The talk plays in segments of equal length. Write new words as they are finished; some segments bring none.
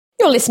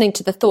You're listening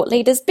to the Thought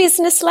Leaders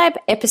Business Lab,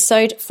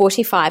 episode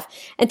 45.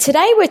 And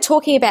today we're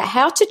talking about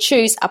how to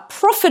choose a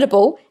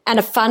profitable and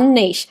a fun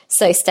niche.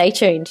 So stay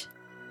tuned.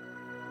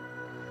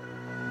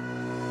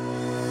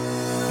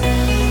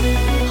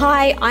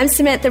 Hi, I'm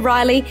Samantha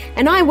Riley,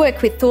 and I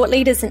work with thought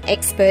leaders and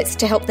experts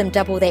to help them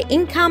double their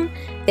income,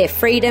 their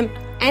freedom,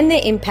 and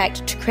their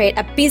impact to create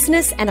a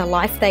business and a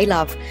life they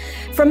love.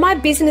 From my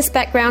business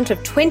background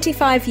of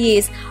 25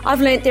 years,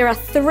 I've learned there are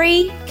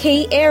 3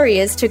 key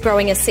areas to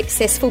growing a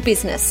successful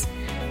business: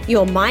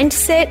 your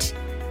mindset,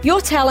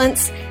 your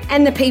talents,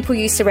 and the people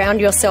you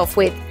surround yourself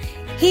with.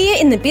 Here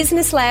in the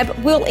Business Lab,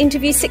 we'll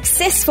interview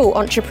successful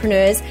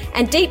entrepreneurs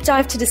and deep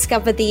dive to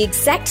discover the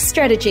exact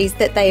strategies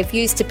that they have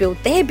used to build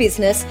their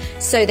business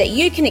so that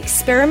you can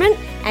experiment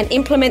and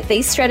implement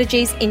these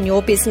strategies in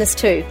your business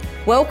too.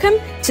 Welcome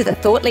to the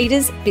Thought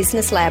Leaders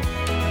Business Lab.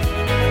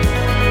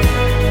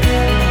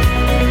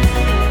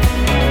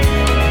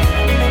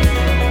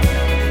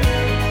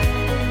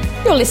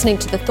 You're listening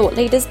to the Thought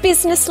Leaders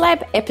Business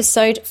Lab,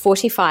 episode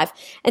 45.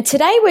 And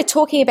today we're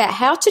talking about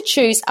how to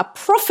choose a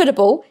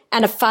profitable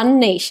and a fun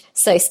niche.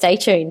 So stay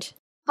tuned.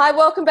 Hi,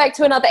 welcome back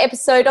to another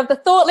episode of the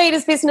Thought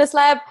Leaders Business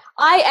Lab.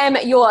 I am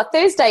your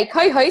Thursday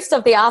co-host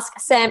of the Ask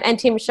Sam and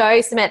Tim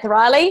show, Samantha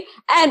Riley.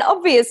 And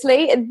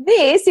obviously,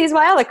 this is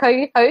my other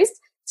co-host,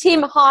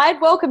 Tim Hyde.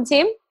 Welcome,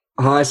 Tim.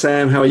 Hi,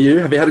 Sam. How are you?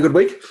 Have you had a good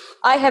week?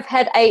 I have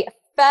had a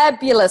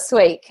fabulous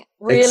week.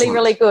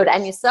 Really good.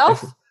 And yourself?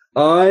 Excellent.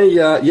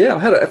 I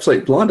had an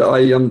absolute blinder.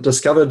 I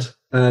discovered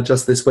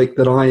just this week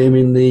that I am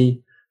in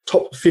the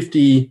top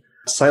 50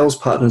 sales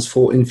partners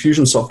for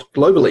Infusionsoft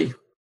globally.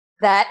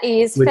 That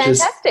is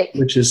fantastic.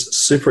 Which is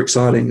super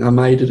exciting. I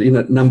made it in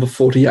at number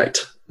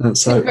 48.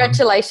 So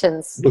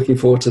congratulations. Looking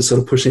forward to sort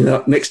of pushing that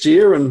up next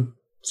year and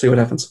see what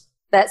happens.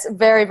 That's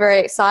very, very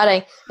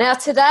exciting. Now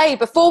today,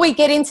 before we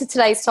get into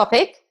today's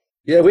topic.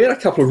 Yeah, we had a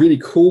couple of really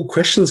cool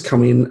questions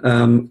come in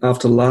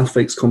after last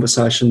week's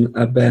conversation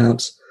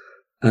about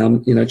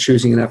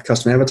choosing an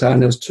customer avatar.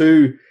 And there was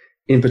 2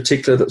 in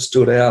particular that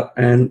stood out.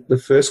 And the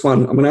first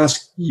one, I'm going to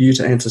ask you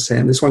to answer,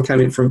 Sam. This one came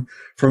in from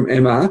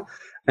Emma,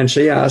 and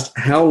she asked,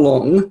 how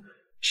long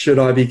should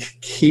I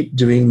keep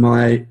doing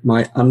my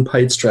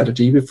unpaid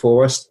strategy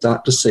before I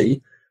start to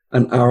see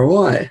an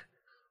ROI?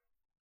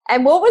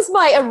 And what was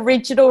my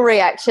original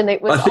reaction?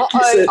 It was,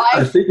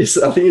 I think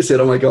you said,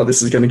 oh my God,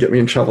 this is going to get me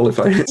in trouble if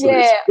I answer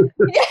this.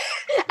 Yeah.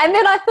 And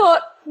then I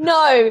thought,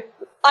 no,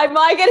 I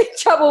might get in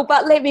trouble,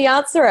 but let me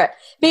answer it.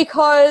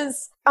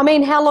 Because,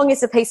 how long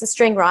is a piece of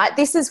string, right?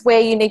 This is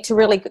where you need to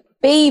really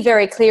be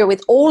very clear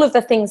with all of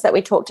the things that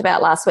we talked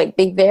about last week.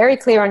 Be very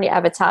clear on your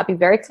avatar. Be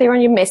very clear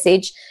on your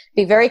message.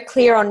 Be very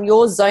clear on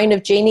your zone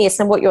of genius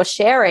and what you're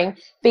sharing.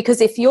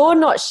 Because if you're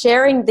not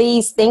sharing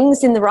these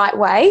things in the right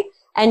way,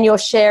 and you're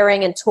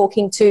sharing and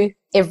talking to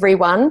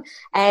everyone,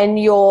 and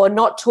you're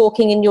not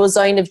talking in your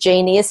zone of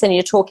genius, and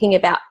you're talking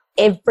about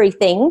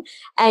everything,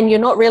 and you're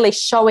not really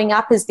showing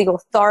up as the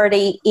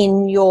authority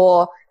in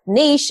your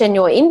niche and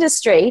your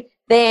industry,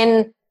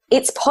 then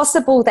it's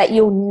possible that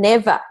you'll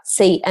never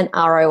see an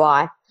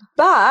ROI.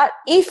 But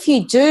if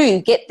you do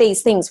get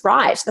these things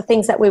right, the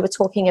things that we were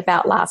talking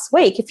about last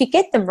week, if you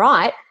get them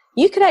right,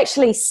 you could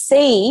actually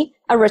see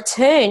a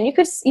return. You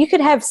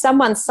could have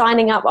someone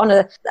signing up on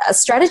a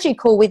strategy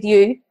call with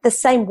you the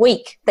same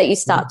week that you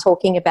start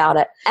talking about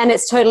it. And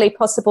it's totally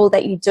possible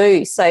that you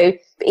do. So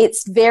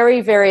it's very,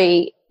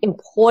 very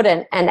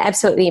important and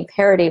absolutely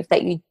imperative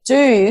that you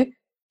do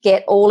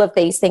get all of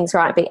these things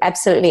right, be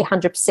absolutely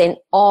 100%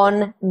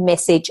 on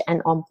message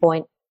and on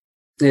point.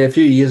 Yeah, a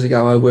few years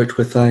ago, I worked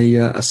with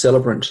a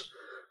celebrant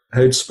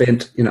who'd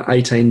spent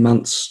 18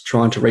 months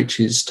trying to reach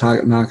his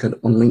target market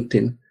on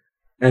LinkedIn.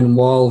 And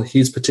while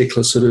his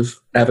particular sort of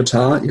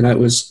avatar, it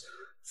was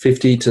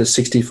 50 to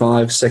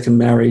 65, second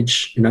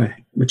marriage,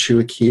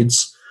 mature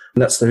kids,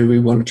 and that's who we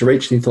wanted to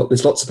reach. And he thought,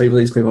 there's lots of people,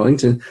 these people on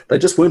LinkedIn, they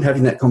just weren't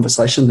having that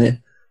conversation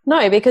there.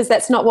 No, because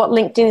that's not what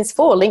LinkedIn is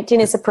for. LinkedIn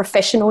is a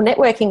professional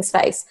networking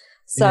space.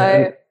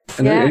 So,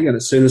 and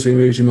as soon as we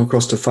moved him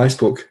across to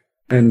Facebook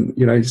and,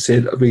 he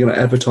said, we're going to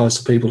advertise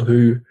to people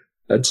who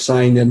are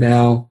saying they're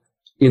now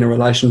in a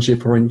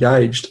relationship or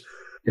engaged,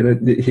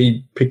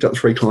 he picked up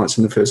 3 clients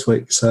in the first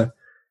week. So,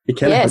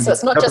 so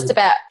it's not just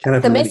about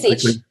the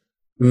message.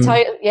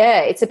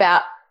 It's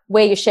about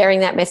where you're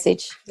sharing that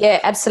message. Yeah,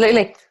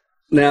 absolutely.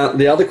 Now,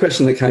 the other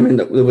question that came in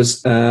that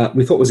was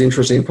we thought was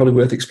interesting and probably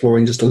worth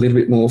exploring just a little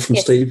bit more from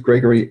Steve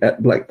Gregory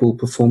at Black Bull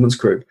Performance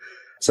Group.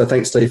 So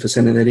thanks, Steve, for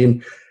sending that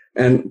in.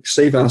 And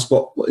Steve asked,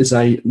 what is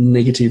a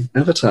negative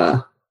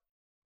avatar?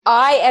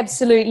 I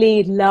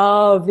absolutely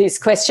love this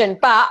question,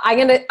 but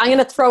I'm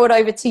gonna throw it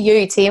over to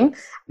you, Tim.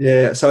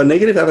 Yeah, so a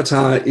negative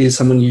avatar is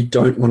someone you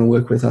don't want to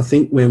work with. I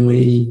think when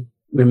we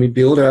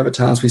build our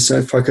avatars, we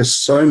focus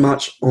so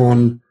much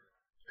on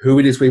who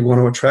it is we want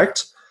to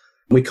attract.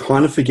 We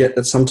kind of forget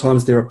that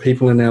sometimes there are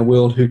people in our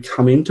world who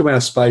come into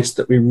our space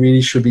that we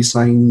really should be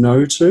saying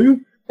no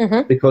to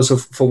because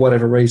of for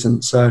whatever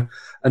reason. So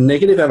a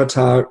negative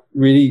avatar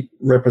really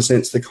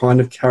represents the kind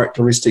of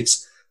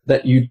characteristics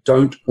that you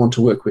don't want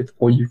to work with,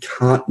 or you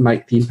can't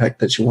make the impact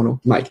that you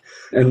want to make.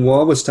 And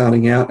while we're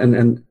starting out,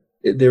 and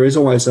there is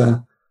always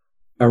a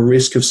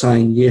risk of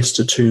saying yes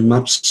to too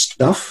much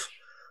stuff.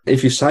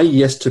 If you say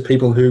yes to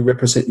people who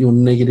represent your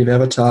negative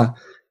avatar,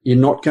 you're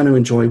not going to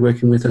enjoy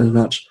working with it as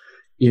much.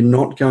 You're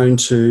not going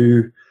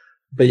to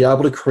be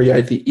able to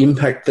create the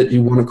impact that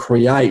you want to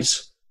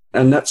create.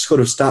 And that sort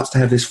of starts to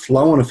have this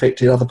flow-on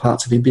effect in other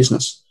parts of your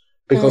business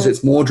because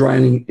it's more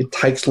draining, it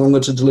takes longer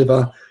to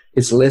deliver,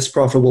 it's less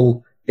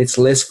profitable, it's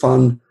less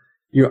fun.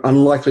 You're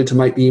unlikely to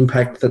make the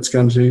impact that's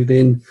going to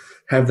then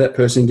have that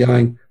person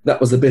going,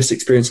 that was the best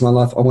experience of my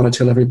life, I want to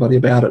tell everybody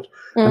about it.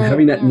 And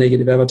having that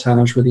negative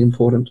avatar is really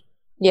important.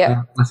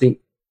 Yeah. I think.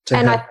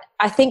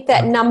 I think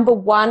that number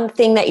one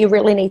thing that you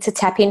really need to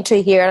tap into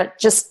here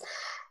just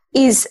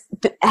is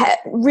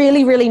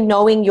really, really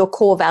knowing your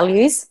core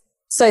values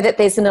so that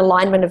there's an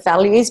alignment of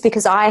values,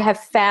 because I have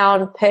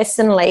found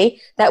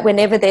personally that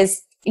whenever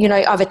there's,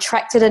 I've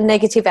attracted a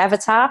negative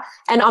avatar,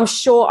 and I'm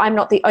sure I'm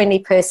not the only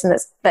person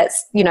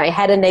that's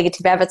had a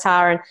negative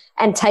avatar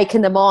and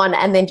taken them on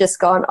and then just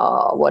gone,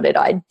 oh, what did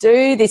I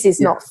do? This is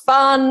not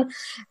fun.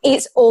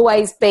 It's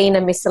always been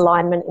a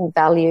misalignment in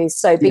values.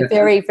 So be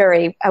very,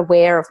 very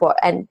aware of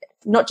and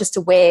not just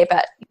aware,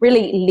 but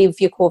really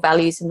live your core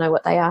values and know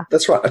what they are.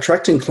 That's right.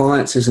 Attracting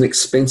clients is an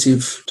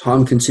expensive,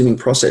 time-consuming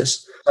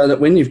process. So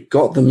that when you've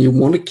got them, you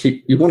want to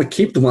keep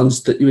the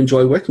ones that you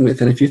enjoy working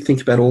with. And if you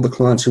think about all the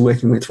clients you're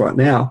working with right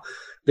now,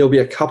 there'll be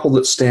a couple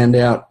that stand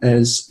out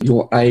as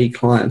your A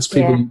clients.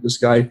 People you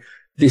just go,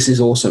 this is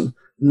awesome.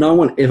 No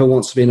one ever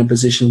wants to be in a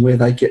position where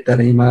they get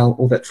that email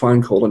or that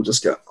phone call and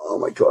just go, oh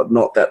my God,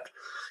 not that,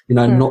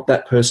 not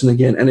that person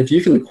again. And if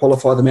you can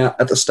qualify them out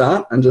at the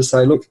start and just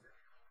say, look,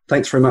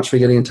 thanks very much for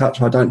getting in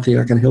touch. I don't think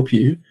I can help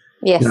you.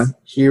 Yes.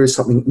 Here is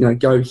something,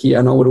 go here.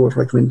 And I would always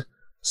recommend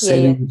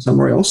sending them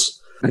somewhere else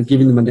and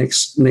giving them a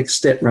next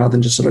step rather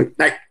than just sort of,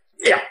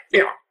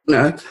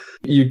 no.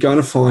 You're going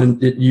to find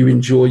that you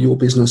enjoy your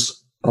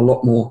business a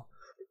lot more.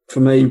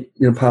 For me,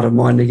 part of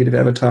my negative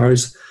avatar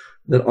is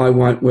that I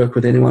won't work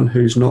with anyone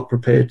who's not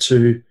prepared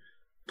to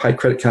pay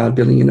credit card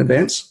billing in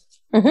advance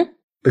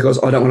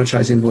because I don't want to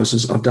chase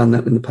invoices. I've done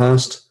that in the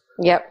past.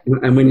 Yep.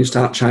 And when you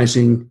start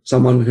chasing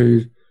someone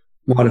who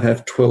might have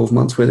had 12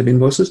 months worth of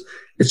invoices,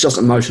 it's just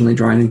emotionally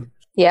draining.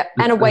 Yeah,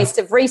 and a waste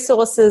of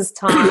resources,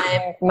 time,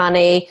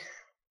 money.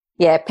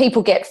 Yeah,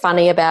 people get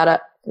funny about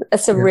it.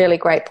 That's a really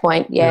great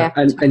point. Yeah.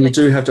 And you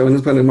do have to, and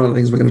that's one of the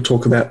things we're going to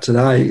talk about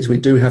today, is we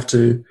do have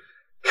to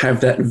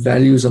have that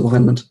values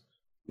alignment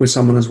with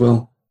someone as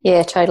well.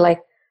 Yeah, totally.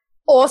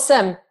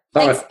 Awesome.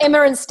 Thanks,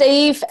 Emma and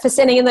Steve, for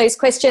sending in those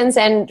questions.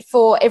 And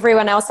for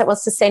everyone else that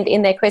wants to send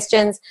in their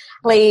questions,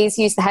 please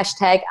use the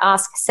hashtag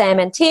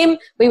AskSamandTim.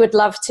 We would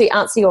love to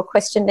answer your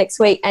question next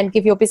week and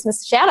give your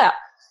business a shout out.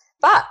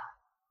 But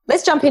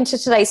let's jump into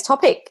today's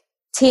topic.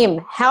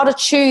 Tim, how to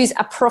choose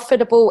a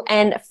profitable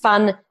and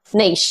fun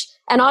niche.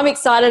 And I'm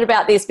excited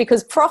about this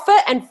because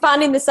profit and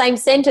fun in the same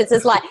sentence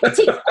is like,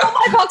 tick all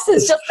my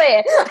boxes just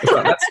there.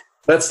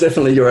 That's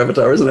definitely your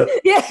avatar, isn't it?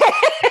 Yeah,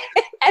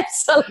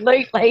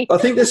 absolutely. I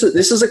think this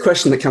is a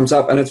question that comes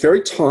up, and it's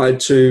very tied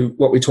to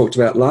what we talked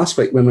about last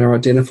week when we were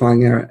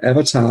identifying our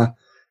avatar.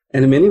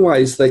 And in many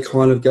ways, they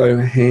kind of go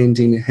hand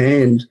in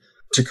hand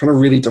to kind of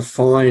really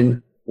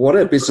define what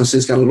our business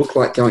is going to look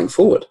like going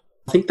forward.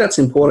 I think that's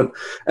important.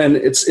 And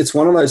it's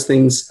one of those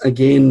things,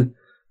 again,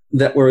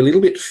 that we're a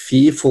little bit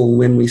fearful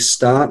when we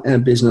start our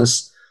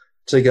business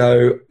to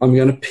go, I'm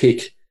going to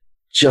pick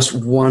just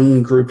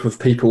one group of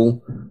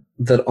people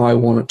that I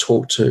want to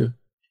talk to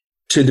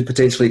the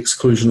potential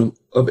exclusion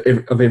of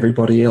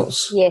everybody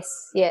else.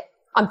 Yes, yeah.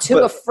 I'm too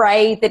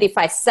afraid that if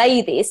I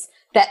say this,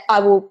 that I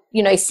will,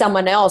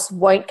 someone else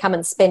won't come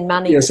and spend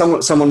money. Yeah,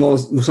 someone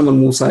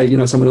will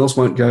say, someone else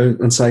won't go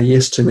and say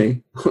yes to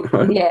me.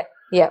 Right? Yeah,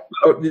 yeah.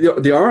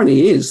 The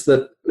irony is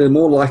that they're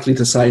more likely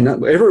to say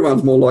no.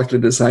 Everyone's more likely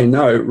to say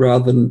no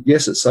rather than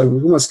yeses. So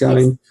we're almost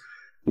going,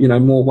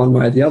 more one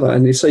way or the other.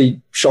 And you see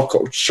shock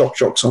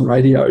jocks on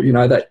radio,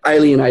 they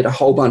alienate a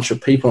whole bunch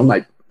of people and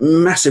they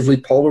massively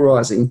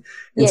polarizing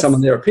in some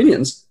of their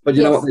opinions. But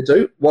you know what they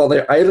do? While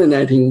they're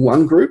alienating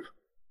one group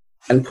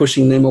and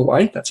pushing them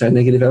away, that's our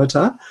negative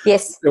avatar.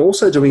 Yes. They're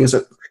also doing is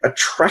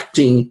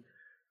attracting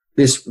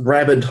this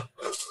rabid,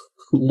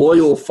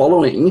 loyal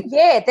following.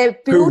 Yeah, they're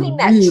building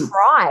that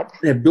tribe.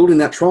 They're building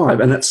that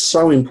tribe, and it's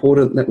so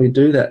important that we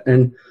do that.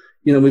 And,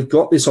 we've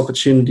got this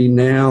opportunity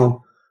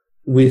now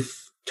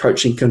with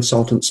Coaching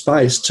Consultant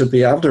Space to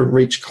be able to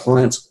reach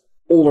clients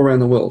all around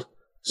the world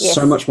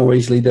so much more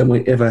easily than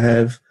we ever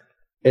have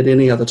at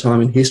any other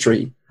time in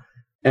history.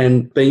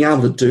 And being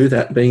able to do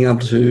that, being able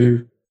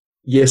to,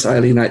 yes,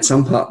 alienate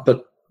some part,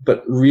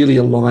 but really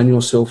align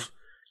yourself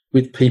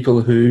with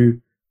people who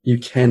you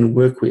can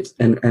work with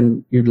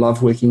and you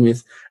love working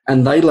with,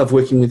 and they love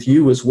working with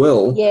you as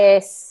well.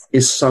 Yes.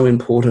 Is so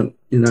important,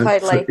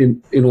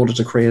 totally. in order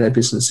to create a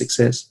business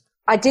success.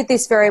 I did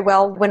this very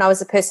well when I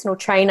was a personal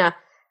trainer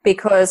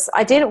because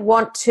I didn't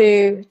want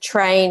to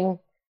train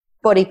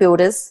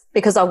bodybuilders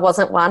because I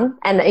wasn't one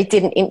and it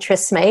didn't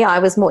interest me. I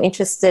was more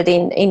interested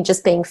in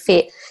just being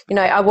fit. You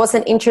know, I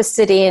wasn't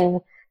interested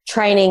in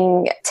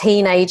training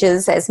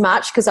teenagers as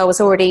much because I was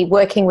already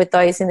working with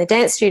those in the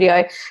dance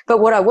studio. But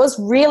what I was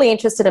really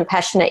interested and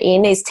passionate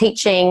in is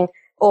teaching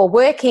or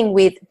working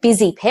with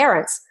busy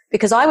parents,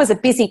 because I was a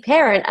busy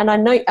parent and I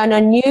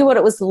knew what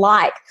it was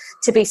like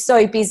to be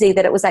so busy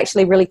that it was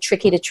actually really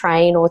tricky to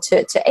train or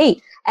to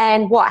eat.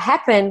 And what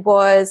happened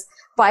was,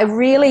 by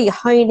really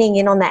honing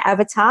in on that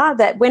avatar,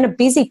 that when a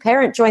busy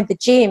parent joined the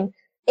gym,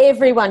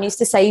 everyone used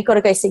to say, you've got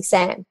to go see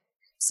Sam.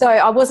 So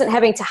I wasn't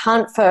having to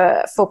hunt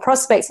for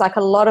prospects like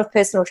a lot of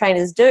personal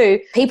trainers do.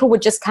 People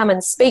would just come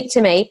and speak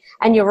to me.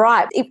 And you're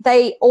right,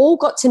 they all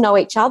got to know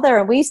each other.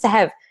 And we used to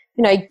have,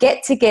 you know,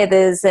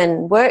 get-togethers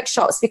and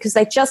workshops because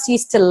they just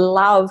used to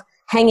love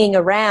hanging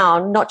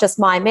around, not just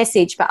my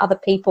message, but other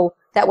people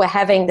that were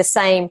having the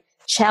same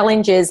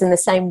challenges and the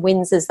same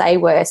wins as they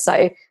were.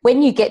 So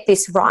when you get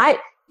this right,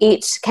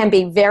 it can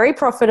be very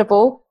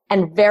profitable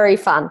and very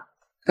fun.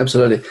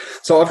 Absolutely.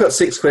 So I've got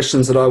 6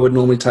 questions that I would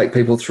normally take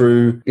people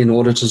through in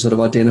order to sort of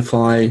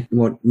identify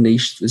what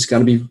niche is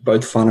going to be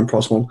both fun and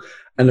possible.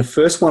 And the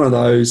first one of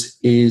those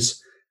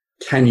is,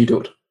 can you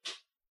do it?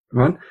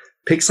 Right?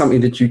 Pick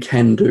something that you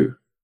can do.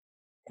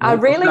 I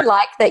really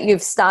like that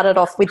you've started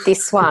off with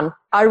this one.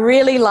 I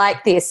really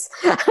like this.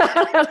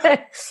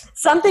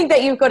 Something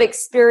that you've got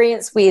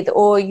experience with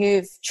or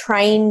you've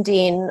trained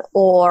in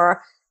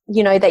or,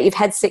 you know, that you've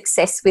had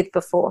success with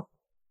before.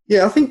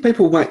 Yeah, I think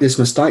people make this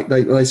mistake.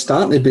 They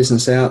start their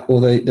business out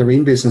or they're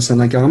in business and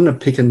they go, I'm going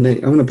to pick a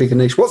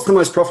niche. What's the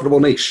most profitable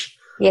niche?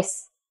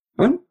 Yes.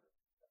 Right?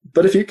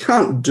 But if you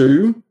can't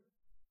do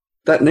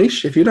that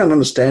niche, if you don't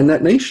understand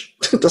that niche,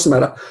 it doesn't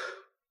matter.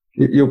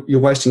 You're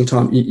wasting your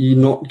time. You're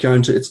not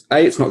going to,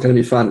 it's not going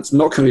to be fun. It's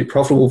not going to be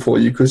profitable for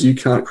you because you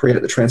can't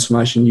create the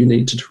transformation you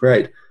need to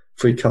create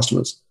for your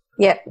customers.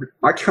 Yeah.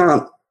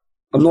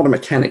 I'm not a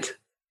mechanic.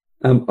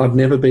 I've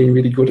never been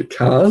really good at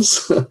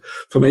cars.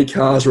 For me,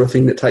 cars are a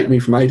thing that take me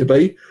from A to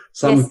B.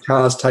 Some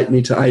cars take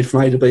me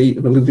from A to B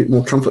with a little bit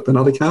more comfort than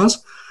other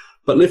cars.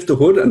 But lift the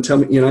hood and tell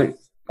me, you know,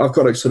 I've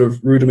got a sort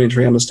of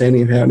rudimentary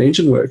understanding of how an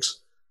engine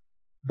works.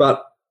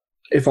 But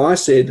if I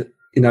said,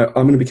 you know,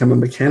 I'm going to become a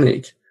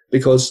mechanic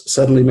because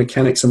suddenly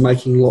mechanics are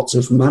making lots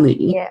of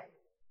money,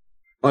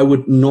 I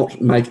would not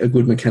make a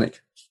good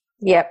mechanic.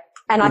 Yep.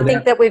 And I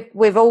think that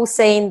we've all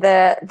seen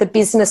the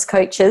business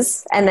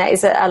coaches, and that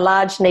is a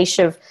large niche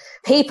of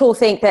people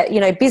think that, you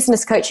know,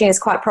 business coaching is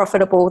quite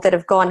profitable, that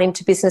have gone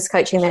into business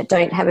coaching that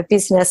don't have a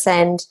business.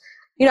 And,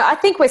 you know, I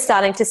think we're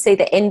starting to see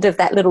the end of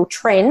that little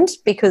trend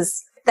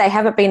because they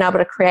haven't been able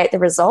to create the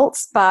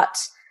results. But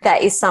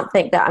that is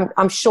something that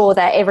I'm sure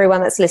that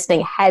everyone that's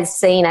listening has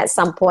seen at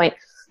some point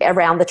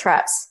around the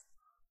traps.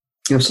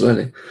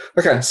 Absolutely.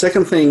 Okay.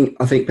 Second thing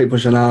I think people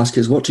should ask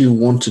is, what do you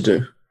want to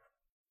do?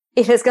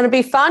 If it's going to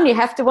be fun, you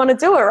have to want to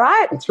do it,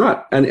 right? That's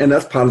right. And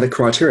that's part of the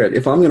criteria.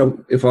 If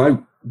I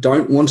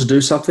don't want to do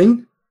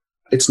something,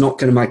 it's not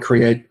going to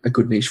create a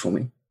good niche for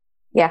me.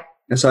 Yeah.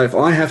 And so if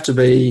I have to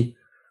be,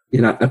 you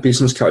know, a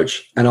business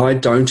coach and I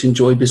don't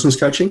enjoy business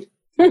coaching,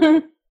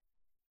 all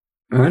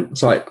right,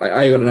 so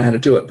I got to know how to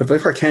do it. But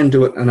if I can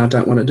do it and I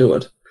don't want to do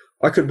it,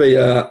 I could be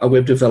a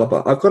web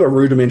developer. I've got a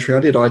rudimentary,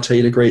 I did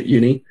IT degree at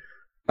uni.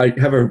 I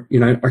have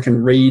I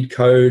can read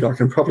code. I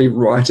can probably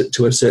write it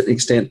to a certain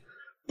extent.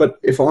 But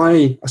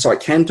I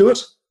can do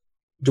it.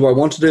 Do I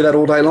want to do that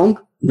all day long?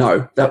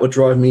 No, that would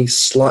drive me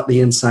slightly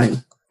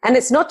insane. And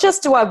it's not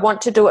just do I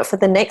want to do it for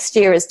the next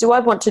year, is do I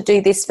want to do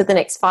this for the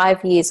next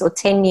 5 years or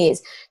 10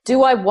 years?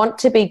 Do I want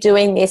to be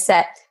doing this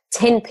at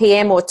 10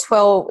 p.m. or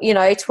 12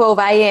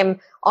 a.m.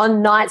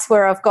 on nights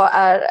where I've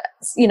got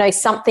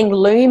something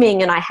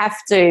looming and I have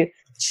to?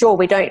 Sure,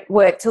 we don't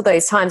work till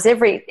those times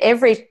every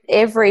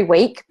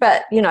week,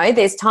 but you know,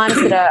 there's times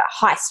that are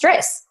high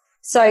stress.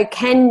 So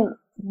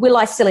will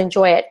I still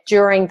enjoy it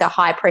during the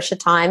high pressure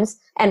times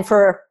and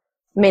for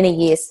many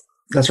years?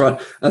 That's right.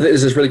 I think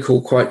there's this really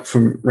cool quote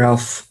from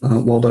Ralph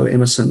Waldo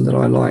Emerson that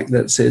I like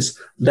that says,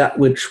 that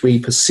which we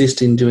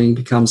persist in doing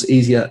becomes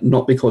easier,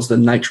 not because the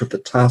nature of the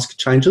task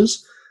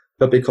changes,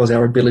 but because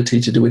our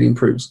ability to do it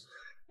improves.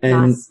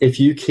 And if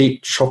you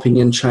keep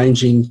chopping and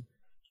changing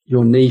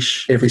your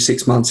niche every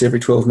 6 months, every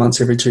 12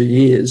 months, every 2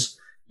 years,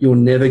 you're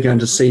never going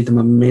to see the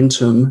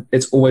momentum.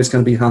 It's always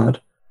going to be hard.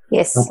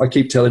 Yes. I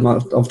keep telling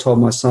I've told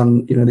my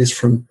son, you know, this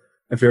from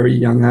a very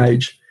young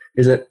age,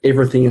 is that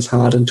everything is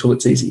hard until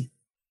it's easy.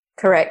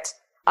 Correct.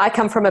 I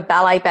come from a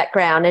ballet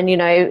background, and, you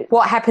know,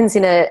 what happens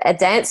in a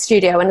dance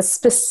studio, and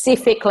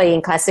specifically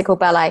in classical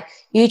ballet,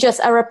 you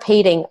just are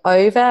repeating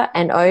over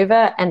and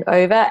over and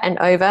over and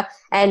over.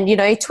 And, you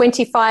know,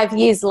 25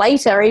 years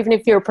later, even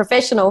if you're a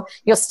professional,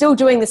 you're still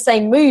doing the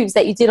same moves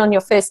that you did on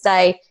your first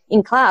day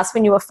in class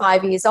when you were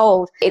 5 years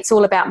old. It's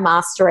all about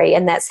mastery,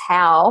 and that's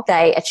how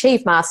they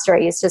achieve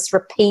mastery, is just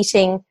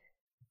repeating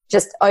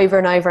just over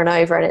and over and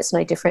over, and it's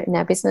no different in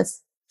our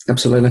business.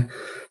 Absolutely.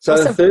 So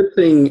awesome.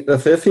 The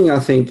third thing I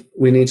think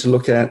we need to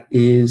look at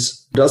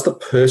is, does the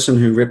person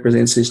who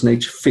represents this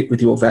niche fit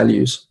with your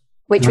values?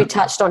 Which we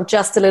touched on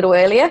just a little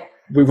earlier.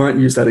 we won't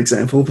use that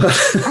example, but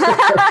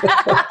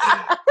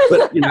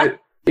but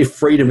if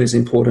freedom is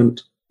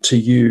important to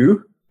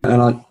you,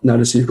 and I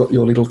notice you've got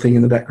your little thing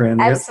in the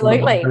background.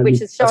 Absolutely,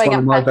 which is showing that's one up.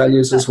 of my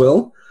values as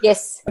well.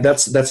 Yes,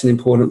 that's an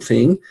important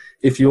thing.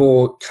 If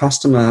your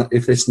customer,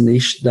 if this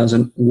niche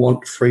doesn't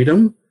want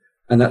freedom,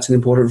 and that's an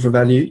important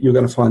value, you're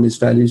going to find this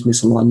values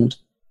misalignment.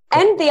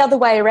 And the other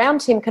way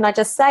around, Tim, can I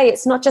just say,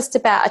 it's not just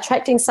about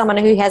attracting someone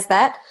who has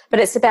that, but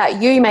it's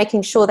about you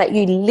making sure that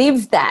you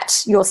live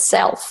that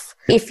yourself.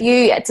 If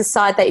you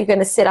decide that you're going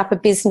to set up a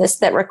business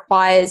that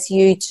requires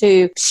you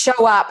to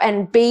show up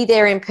and be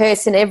there in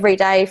person every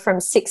day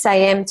from 6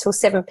 a.m. till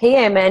 7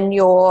 p.m. and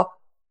your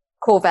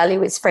core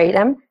value is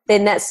freedom,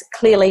 then that's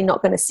clearly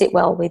not going to sit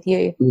well with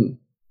you.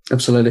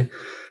 Absolutely.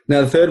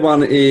 Now, the third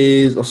one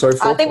is,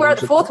 I think we're at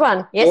the fourth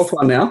one. Yes. Fourth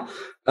one now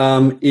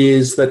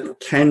is that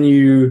can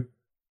you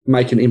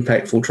make an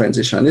impactful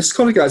transition? And this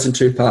kind of goes in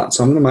two parts.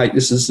 So I'm going to make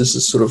this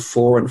is sort of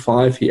 4 and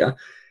 5 here.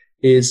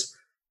 Is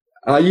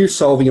are you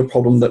solving a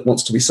problem that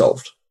wants to be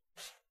solved?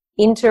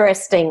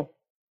 Interesting.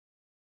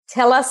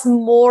 Tell us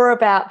more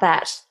about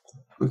that.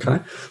 Okay.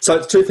 So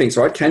it's two things,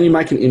 right? Can you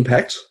make an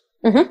impact,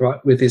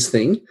 right, with this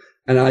thing?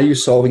 And are you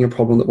solving a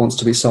problem that wants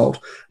to be solved?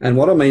 And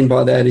what I mean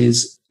by that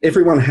is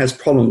everyone has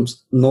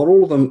problems. Not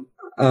all of them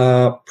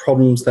are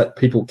problems that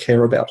people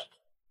care about.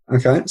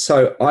 Okay.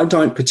 So I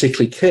don't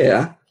particularly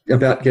care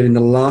about getting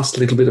the last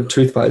little bit of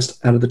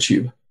toothpaste out of the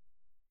tube.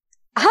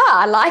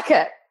 I like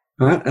it.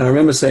 Right? And I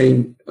remember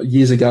seeing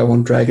years ago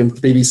on the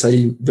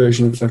BBC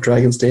version of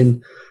Dragon's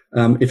Den,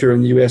 if you're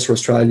in the US or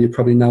Australia, you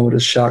probably know it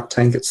as Shark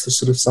Tank. It's the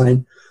sort of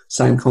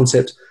same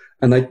concept.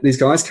 And these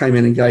guys came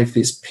in and gave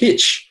this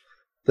pitch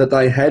that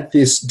they had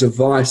this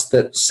device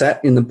that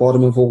sat in the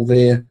bottom of all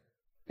their,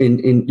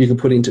 you can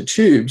put into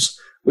tubes,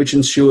 which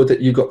ensured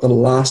that you got the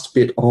last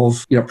bit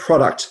of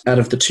product out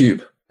of the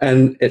tube.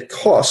 And it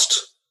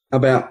cost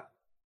about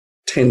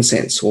 10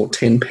 cents or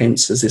 10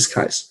 pence, as this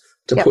case,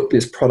 to put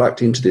this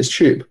product into this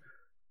tube.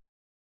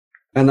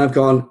 And they've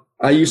gone,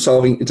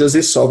 does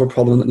this solve a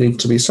problem that needs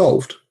to be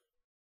solved?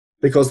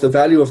 Because the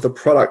value of the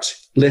product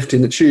left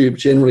in the tube,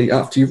 generally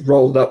after you've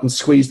rolled it up and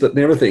squeezed it and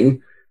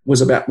everything,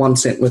 was about 1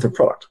 cent worth of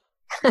product.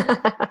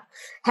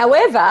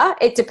 However,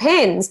 it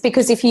depends,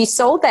 because if you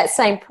sold that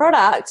same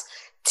product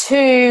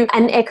to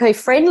an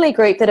eco-friendly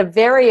group that are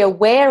very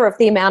aware of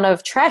the amount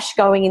of trash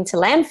going into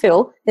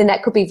landfill, then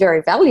that could be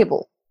very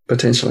valuable.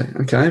 Potentially,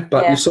 okay?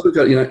 But you've sort of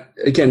got,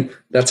 again,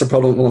 that's a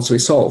problem that wants to be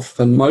solved.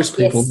 For most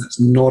people,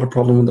 that's not a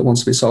problem that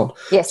wants to be solved.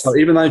 Yes. So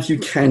even though if you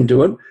can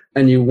do it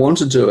and you want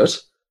to do it,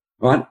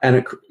 right,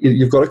 and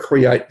you've got to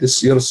create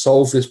this, you've got to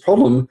solve this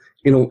problem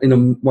in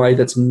a way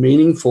that's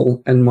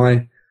meaningful, and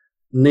my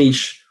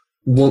niche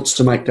wants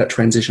to make that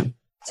transition.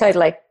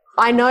 Totally.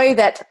 I know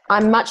that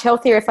I'm much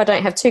healthier if I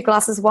don't have 2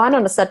 glasses of wine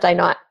on a Saturday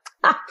night.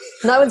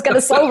 No one's going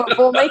to solve it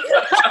for me.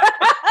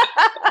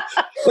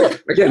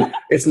 Look, again,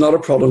 it's not a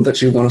problem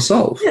that you want to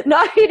solve.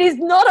 No, it is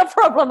not a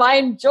problem. I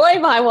enjoy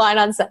my wine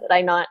on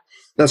Saturday night.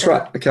 That's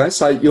right. Okay,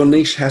 so your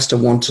niche has to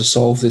want to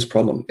solve this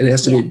problem. It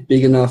has to be a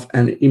big enough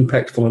and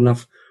impactful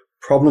enough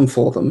problem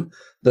for them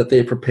that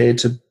they're prepared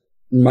to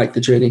make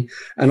the journey.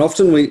 And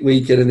often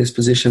we get in this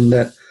position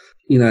that,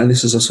 and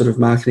this is a sort of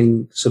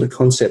marketing sort of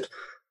concept,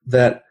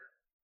 that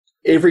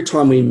every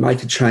time we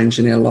make a change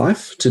in our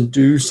life to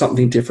do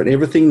something different,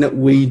 everything that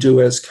we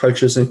do as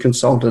coaches and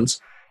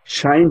consultants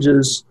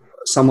changes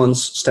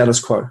someone's status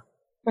quo.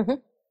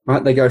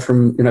 Right? They go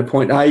from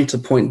point A to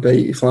point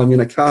B. If I'm in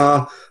a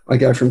car, I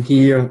go from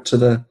here to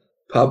the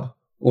pub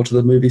or to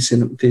the movie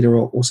theatre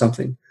or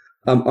something.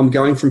 I'm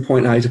going from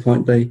point A to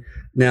point B.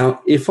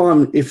 Now, if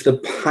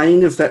the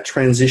pain of that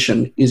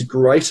transition is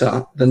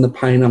greater than the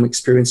pain I'm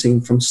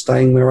experiencing from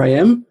staying where I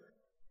am,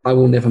 I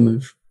will never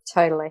move.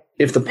 Totally.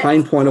 If the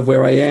pain point of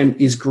where I am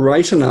is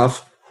great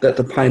enough that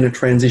the pain of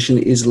transition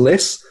is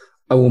less,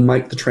 I will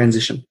make the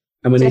transition.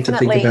 And we need to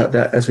think about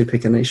that as we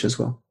pick a niche as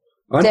well.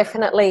 Right?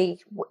 Definitely.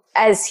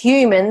 As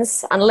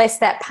humans, unless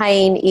that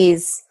pain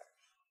is,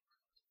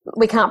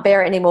 we can't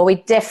bear it anymore, we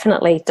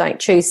definitely don't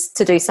choose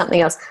to do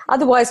something else.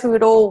 Otherwise, we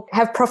would all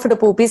have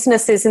profitable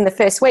businesses in the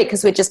first week,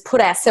 because we'd just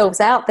put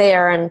ourselves out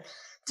there and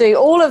do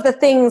all of the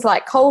things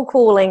like cold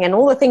calling and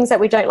all the things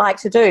that we don't like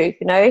to do,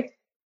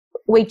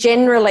 We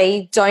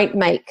generally don't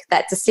make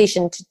that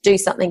decision to do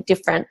something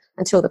different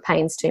until the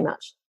pain's too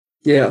much.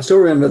 Yeah, I still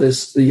remember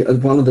this.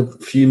 One of the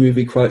few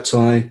movie quotes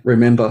I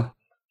remember,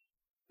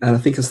 and I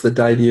think it's The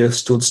Day the Earth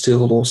Stood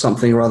Still or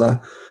something or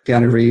other,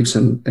 Keanu Reeves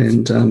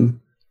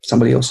and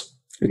somebody else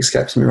who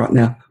escapes me right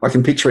now. I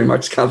can picture him, I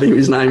just can't think of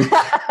his name.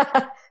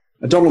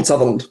 Donald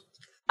Sutherland.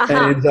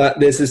 And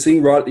there's this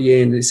thing right at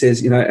the end. It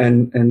says,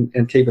 and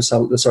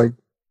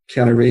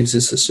Keanu Reeves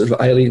is this sort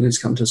of alien who's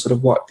come to sort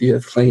of wipe the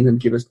earth clean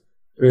and give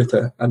Earth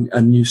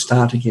a new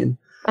start again.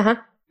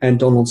 And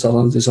Donald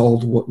Sutherland, this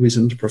old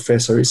wizened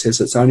professor, he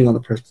says it's only on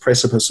the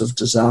precipice of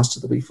disaster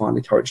that we find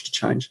the courage to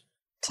change.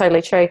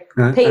 Totally true.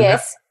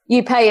 P.S.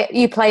 You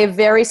play a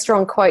very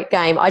strong quote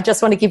game. I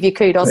just want to give you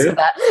kudos for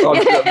that.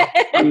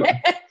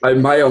 I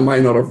may or may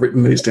not have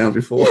written these down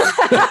before.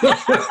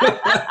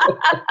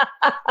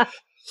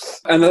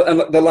 And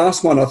the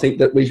last one I think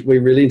that we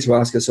really need to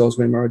ask ourselves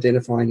when we're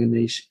identifying a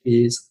niche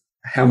is,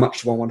 how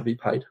much do I want to be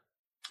paid?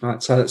 All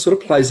right, so it sort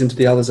of plays into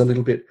the others a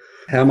little bit.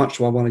 How much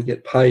do I want to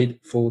get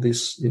paid for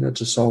this,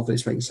 to solve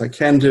these things? So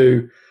can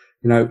do,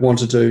 want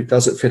to do,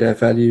 does it fit our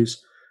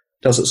values?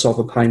 Does it solve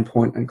a pain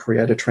point and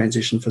create a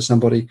transition for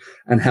somebody?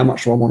 And how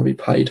much do I want to be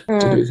paid to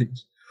do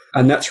things?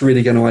 And that's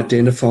really going to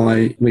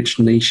identify which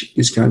niche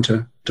is going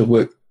to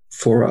work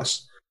for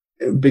us,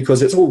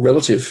 because it's all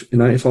relative.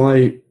 If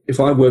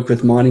I work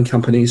with mining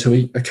companies who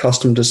are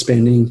accustomed to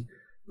spending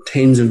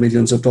tens of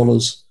millions of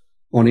dollars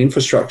on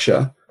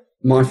infrastructure,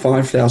 my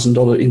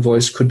 $5,000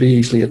 invoice could be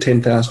easily a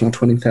 $10,000 or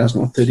 $20,000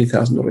 or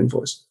 $30,000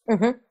 invoice.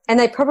 Mm-hmm. And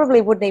they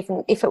probably wouldn't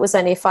even, if it was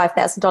only a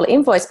 $5,000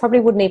 invoice, probably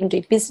wouldn't even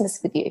do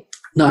business with you.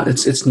 No,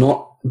 it's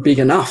not big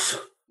enough.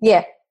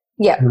 Yeah.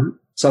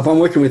 So if I'm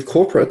working with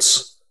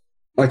corporates,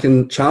 I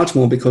can charge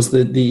more because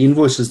the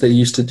invoices they're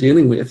used to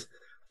dealing with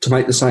to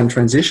make the same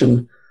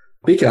transition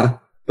bigger,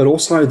 but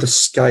also the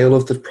scale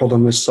of the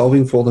problem we're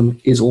solving for them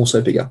is also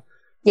bigger.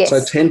 Yes. So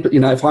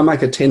if I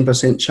make a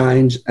 10%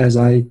 change as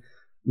a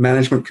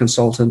management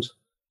consultant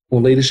or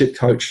leadership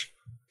coach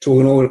to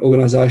an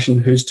organisation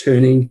who's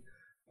turning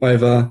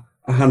over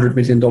 $100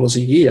 million a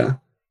year,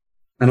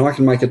 and I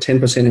can make a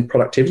 10% in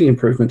productivity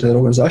improvement to that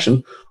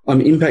organisation,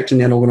 I'm impacting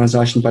that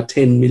organisation by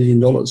 $10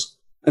 million.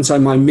 And so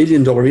my $1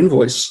 million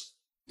invoice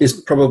is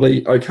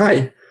probably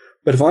okay.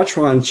 But if I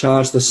try and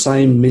charge the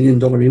same $1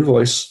 million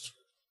invoice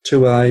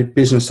to a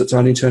business that's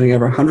only turning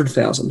over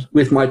 100,000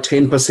 with my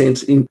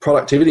 10% in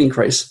productivity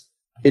increase,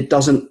 it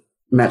doesn't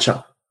match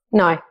up.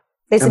 No,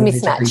 there's a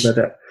mismatch. About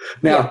that.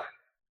 Now,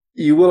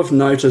 you will have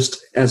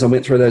noticed as I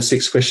went through those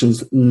 6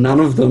 questions, none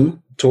of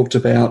them talked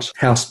about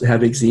how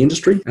big's the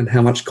industry and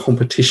how much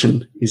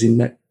competition is in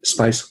that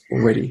space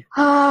already.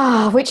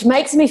 Which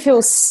makes me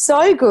feel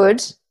so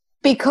good,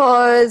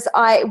 because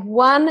I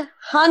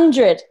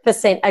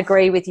 100%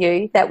 agree with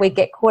you that we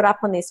get caught up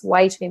on this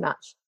way too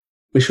much.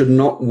 We should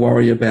not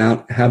worry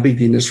about how big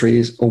the industry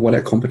is or what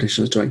our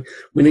competition is doing.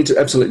 We need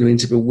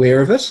to be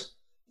aware of it.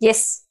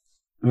 Yes.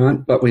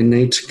 Right? But we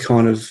need to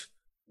kind of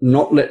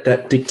not let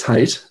that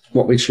dictate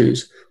what we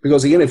choose.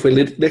 Because again, if we're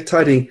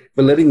letting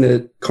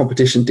the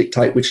competition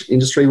dictate which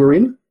industry we're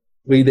in,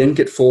 we then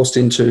get forced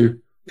into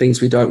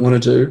things we don't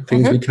want to do,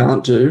 things we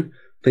can't do,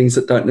 things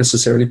that don't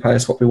necessarily pay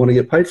us what we want to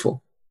get paid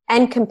for.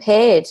 And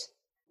compared.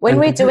 When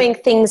we're doing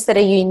things that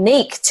are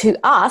unique to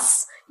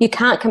us, you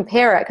can't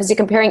compare it because you're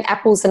comparing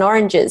apples and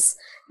oranges.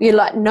 You're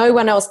like, no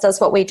one else does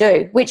what we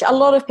do, which a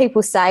lot of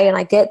people say, and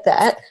I get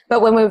that.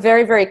 But when we're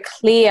very, very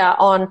clear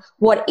on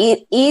what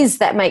it is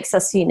that makes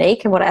us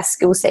unique and what our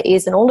skill set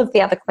is and all of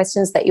the other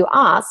questions that you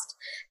asked,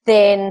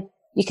 then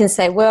you can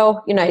say,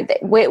 well,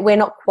 we're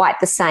not quite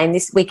the same.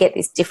 We get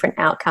this different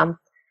outcome.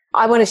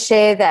 I want to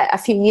share that a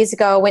few years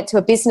ago, I went to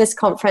a business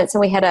conference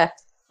and we had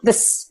the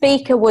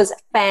speaker was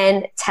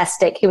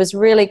fantastic. He was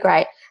really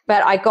great.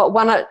 But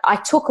I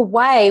took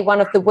away one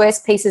of the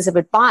worst pieces of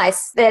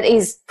advice that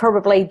is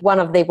probably one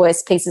of the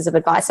worst pieces of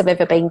advice I've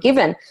ever been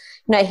given.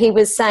 He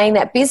was saying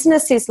that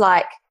business is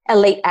like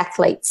elite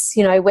athletes.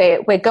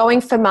 We're going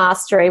for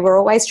mastery. We're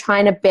always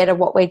trying to better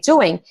what we're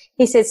doing.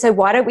 He said, so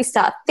why don't we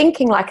start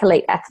thinking like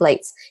elite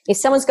athletes? If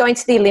someone's going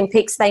to the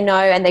Olympics, they know,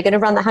 and they're going to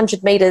run the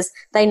 100 meters,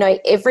 they know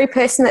every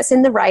person that's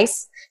in the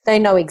race. They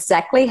know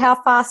exactly how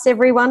fast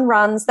everyone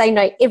runs. They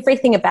know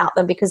everything about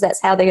them because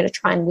that's how they're going to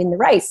try and win the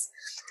race.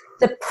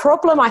 The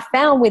problem I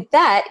found with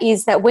that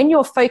is that when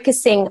you're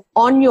focusing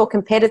on your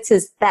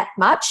competitors that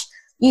much,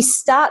 you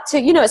start to,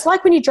 it's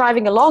like when you're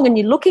driving along and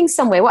you're looking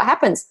somewhere, what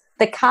happens?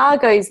 The car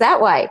goes that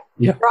way,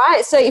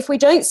 right? So if we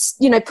don't,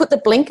 put the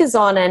blinkers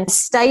on and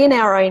stay in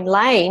our own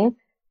lane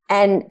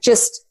and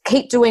just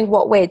keep doing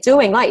what we're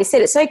doing, like you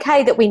said, it's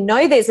okay that we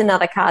know there's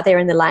another car there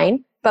in the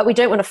lane, but we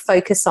don't want to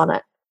focus on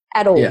it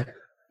at all.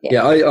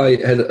 Yeah, I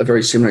had a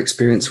very similar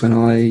experience when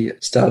I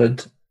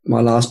started my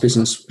last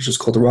business, which was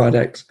called The Riot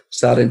Act.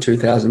 Started in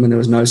 2000 when there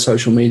was no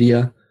social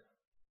media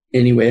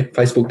anywhere.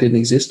 Facebook didn't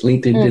exist.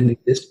 LinkedIn didn't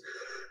exist.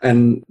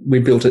 And we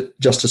built it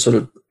just to sort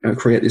of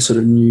create this sort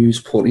of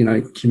news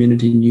portal,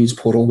 community news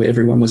portal where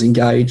everyone was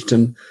engaged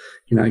and,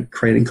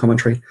 creating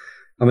commentary.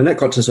 I mean, that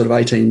got to sort of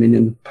 18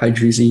 million page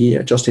views a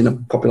year just in a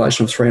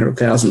population of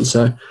 300,000.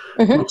 So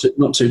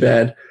not too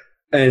bad.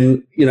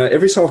 And,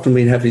 every so often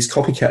we'd have these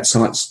copycat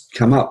sites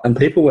come up and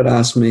people would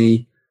ask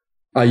me,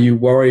 are you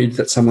worried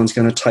that someone's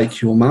going to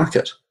take your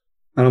market?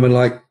 And I'm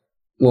like,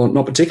 well,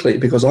 not particularly,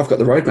 because I've got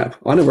the roadmap.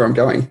 I know where I'm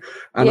going.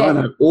 And I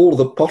know all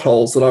the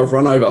potholes that I've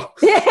run over.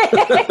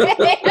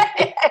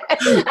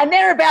 And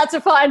they're about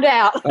to find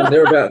out. And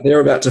they're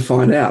about to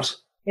find out.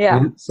 Yeah.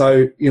 And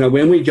so,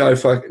 when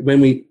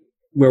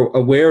we're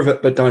aware of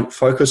it but don't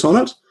focus on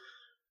it,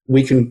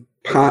 we can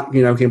plot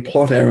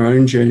our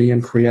own journey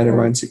and create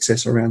our own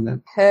success around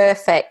that.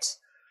 Perfect.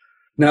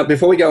 Now,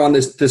 before we go on,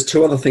 there's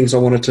 2 other things I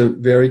wanted to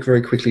very,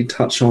 very quickly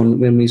touch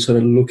on when we sort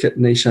of look at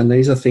niche, and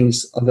these are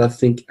things that I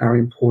think are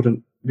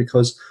important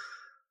because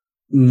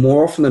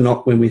more often than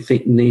not, when we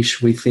think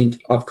niche, we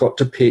think I've got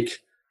to pick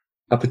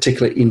a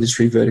particular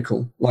industry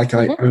vertical. Like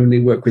I only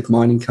work with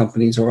mining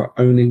companies, or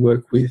I only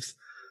work with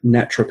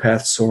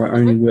naturopaths, or I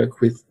only work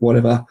with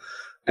whatever.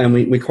 And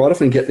we quite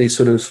often get these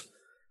sort of,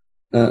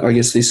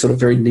 these sort of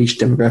very niche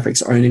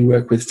demographics. I only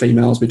work with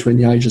females between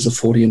the ages of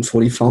 40 and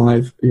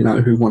 45,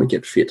 who want to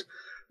get fit.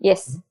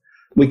 Yes.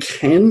 We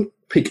can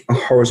pick a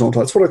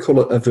horizontal. That's what I call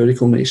a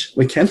vertical niche.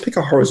 We can pick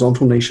a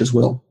horizontal niche as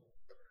well.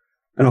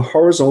 And a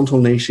horizontal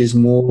niche is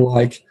more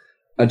like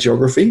a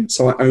geography.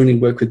 So I only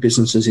work with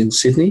businesses in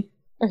Sydney,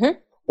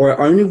 or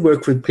I only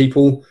work with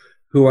people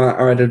who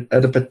are at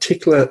a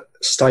particular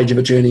stage of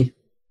a journey.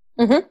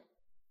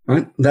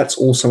 Right? That's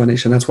also a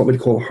niche, and that's what we'd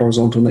call a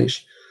horizontal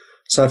niche.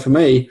 So for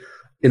me,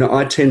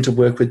 I tend to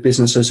work with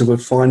businesses who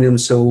would find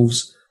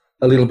themselves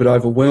a little bit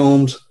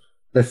overwhelmed.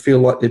 They feel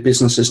like their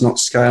business is not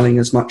scaling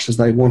as much as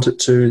they want it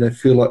to. They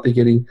feel like they're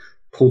getting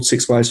pulled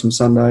 6 ways from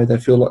Sunday. They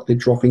feel like they're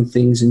dropping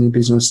things in their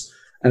business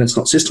and it's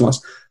not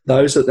systemized.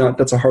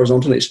 That's a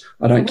horizontal niche.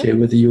 I don't care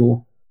whether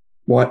you're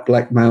white,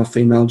 black, male,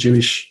 female,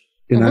 Jewish,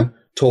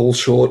 tall,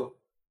 short,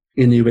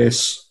 in the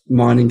US,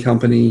 mining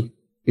company,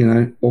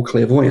 or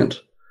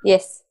clairvoyant.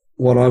 Yes.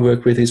 What I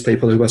work with is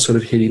people who are sort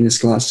of hitting this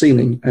glass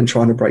ceiling and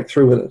trying to break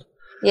through with it.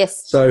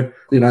 Yes. So,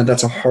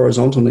 that's a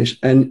horizontal niche.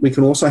 And we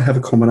can also have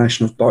a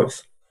combination of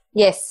both.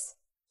 Yes.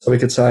 So we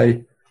could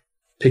say,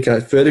 pick a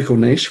vertical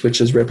niche,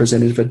 which is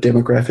representative of a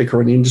demographic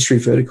or an industry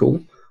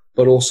vertical,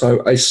 but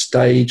also a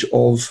stage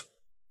of,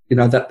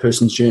 that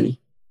person's journey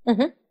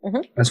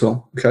as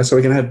well. Okay, so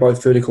we can have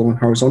both vertical and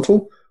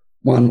horizontal,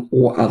 one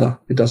or other.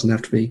 It doesn't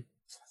have to be,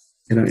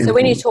 So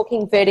when you're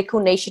talking vertical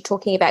niche, you're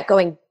talking about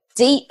going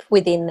deep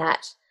within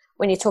that.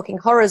 When you're talking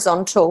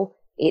horizontal,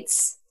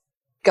 it's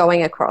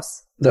going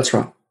across. That's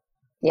right.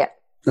 Yeah.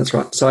 That's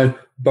right. So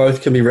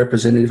both can be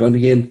representative. And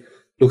again,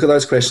 look at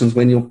those questions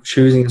when you're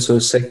choosing a sort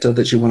of sector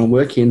that you want to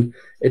work in.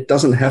 You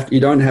don't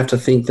have to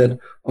think that,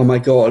 oh my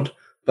God,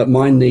 but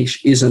my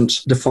niche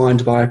isn't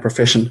defined by a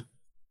profession.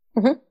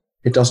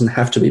 It doesn't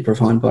have to be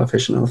defined by a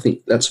profession. And I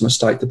think that's a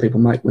mistake that people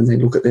make when they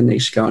look at their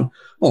niche going,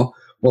 oh,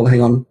 well,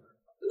 hang on,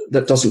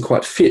 that doesn't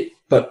quite fit.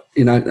 But,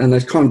 and they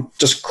kind of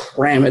just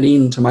cram it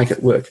in to make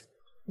it work.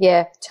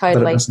 Yeah,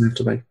 totally. But it doesn't have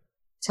to be.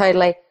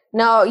 Totally.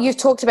 No, you've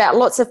talked about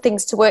lots of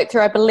things to work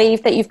through. I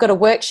believe that you've got a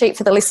workship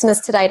for the listeners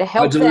today to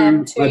help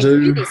them to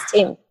do this,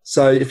 Tim.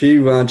 So if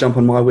you jump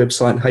on my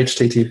website,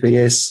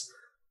 https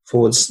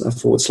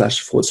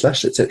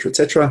 // et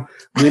cetera,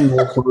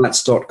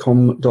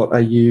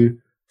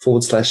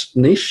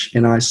 winmoreclients.com.au/niche,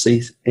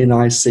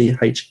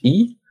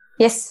 NICHE.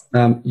 Yes.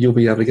 You'll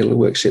be able to get a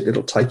little worksheet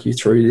that'll take you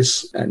through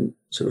this and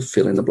sort of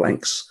fill in the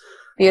blanks.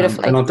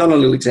 Beautifully. And I've done a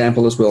little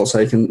example as well, so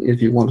you can, if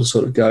you want to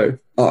sort of go,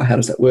 oh, how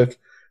does that work?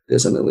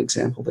 There's a little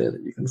example there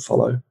that you can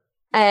follow.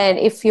 And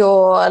if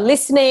you're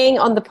listening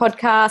on the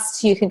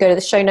podcast, you can go to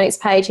the show notes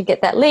page and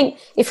get that link.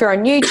 If you're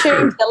on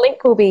YouTube, the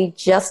link will be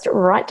just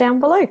right down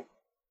below.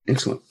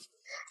 Excellent.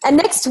 And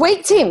next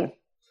week, Tim.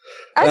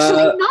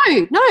 Actually,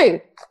 no.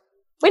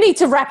 We need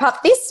to wrap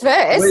up this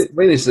first.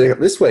 We need to wrap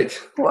up this week.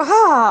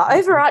 Wow,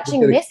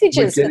 overarching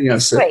messages for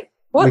this week.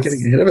 We're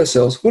getting ahead of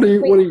ourselves. What do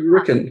you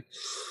reckon?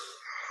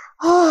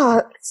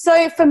 Oh,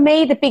 so for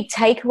me, the big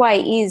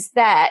takeaway is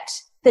that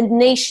the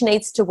niche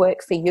needs to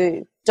work for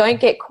you. Don't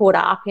get caught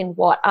up in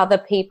what other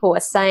people are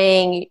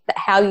saying,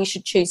 how you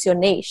should choose your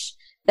niche,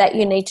 that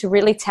you need to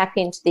really tap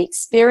into the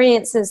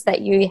experiences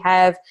that you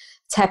have,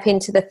 tap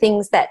into the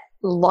things that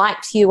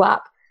light you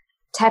up,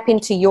 tap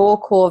into your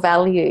core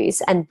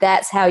values, and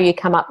that's how you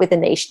come up with a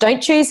niche.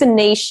 Don't choose a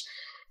niche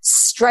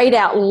straight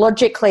out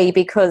logically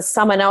because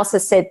someone else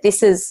has said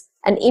this is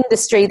an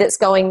industry that's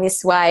going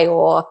this way,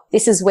 or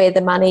this is where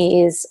the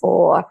money is,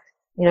 or,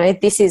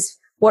 this is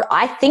what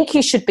I think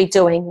you should be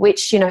doing,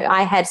 which,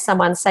 I had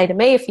someone say to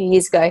me a few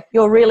years ago,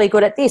 you're really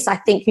good at this. I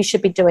think you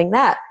should be doing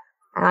that.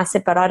 And I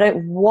said, but I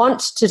don't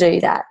want to do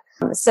that.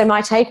 So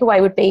my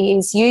takeaway would be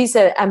is use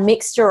a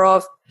mixture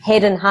of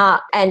head and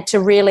heart and to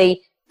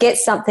really get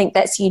something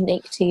that's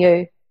unique to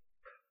you.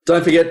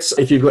 Don't forget,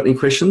 if you've got any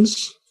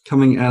questions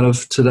coming out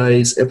of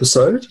today's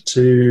episode,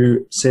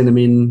 to send them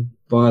in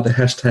via the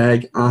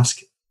hashtag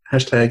Ask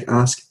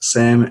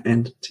Sam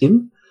and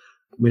Tim.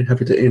 We're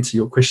happy to answer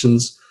your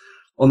questions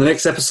on the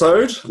next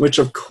episode, which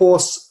of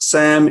course,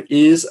 Sam,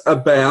 is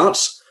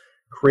about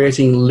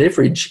creating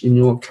leverage in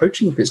your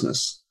coaching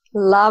business.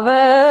 Love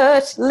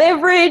it.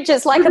 Leverage.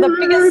 It's like the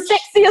biggest,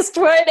 sexiest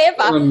word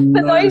ever.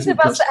 For those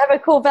of us that have a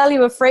core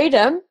value of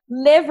freedom,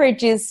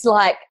 leverage is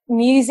like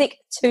music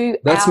to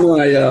that's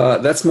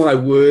my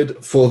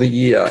word for the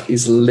year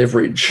is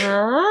leverage.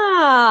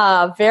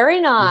 Ah,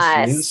 very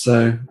nice.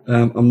 So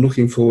I'm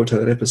looking forward to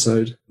that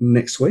episode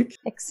next week.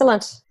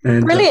 Excellent.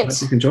 And brilliant.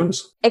 Hope you can join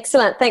us.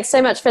 Excellent. Thanks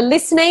so much for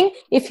listening.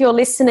 If you're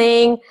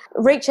listening,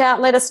 reach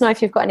out. Let us know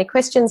if you've got any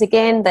questions,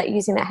 again, that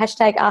using that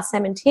hashtag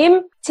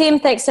 #AskSamandTim. Tim,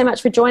 thanks so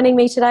much for joining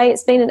me today.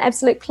 It's been an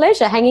absolute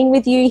pleasure hanging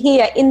with you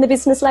here in the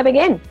Business Lab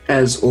again.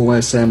 As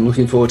always, Sam,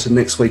 looking forward to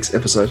next week's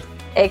episode.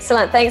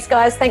 Excellent. Thanks,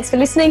 guys. Thanks for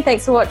listening.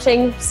 Thanks for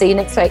watching. See you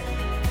next week.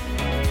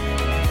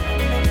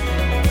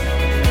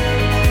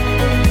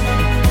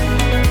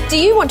 Do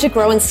you want to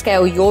grow and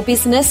scale your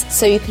business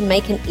so you can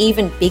make an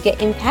even bigger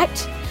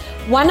impact?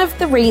 One of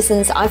the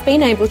reasons I've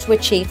been able to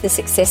achieve the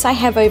success I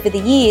have over the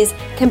years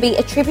can be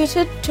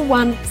attributed to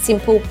one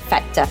simple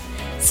factor: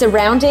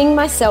 surrounding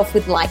myself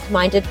with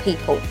like-minded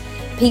people.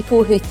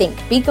 People who think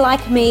big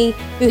like me,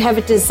 who have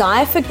a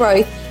desire for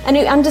growth, and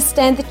who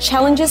understand the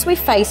challenges we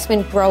face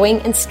when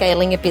growing and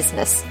scaling a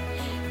business.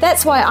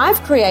 That's why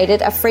I've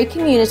created a free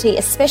community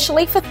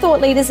especially for thought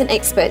leaders and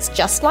experts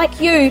just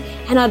like you,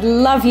 and I'd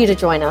love you to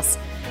join us.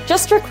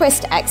 Just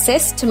request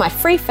access to my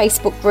free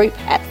Facebook group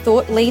at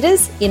Thought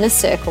Leaders Inner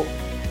Circle.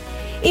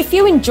 If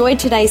you enjoyed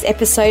today's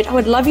episode, I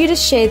would love you to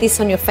share this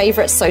on your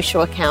favourite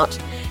social account.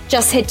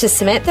 Just head to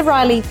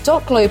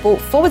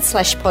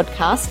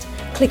samanthariley.global/podcast,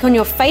 click on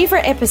your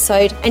favourite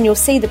episode, and you'll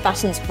see the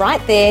buttons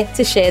right there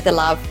to share the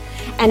love.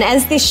 And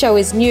as this show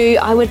is new,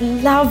 I would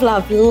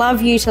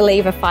love you to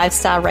leave a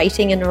 5-star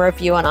rating and a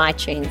review on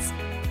iTunes.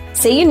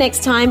 See you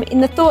next time in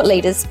the Thought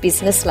Leaders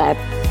Business Lab.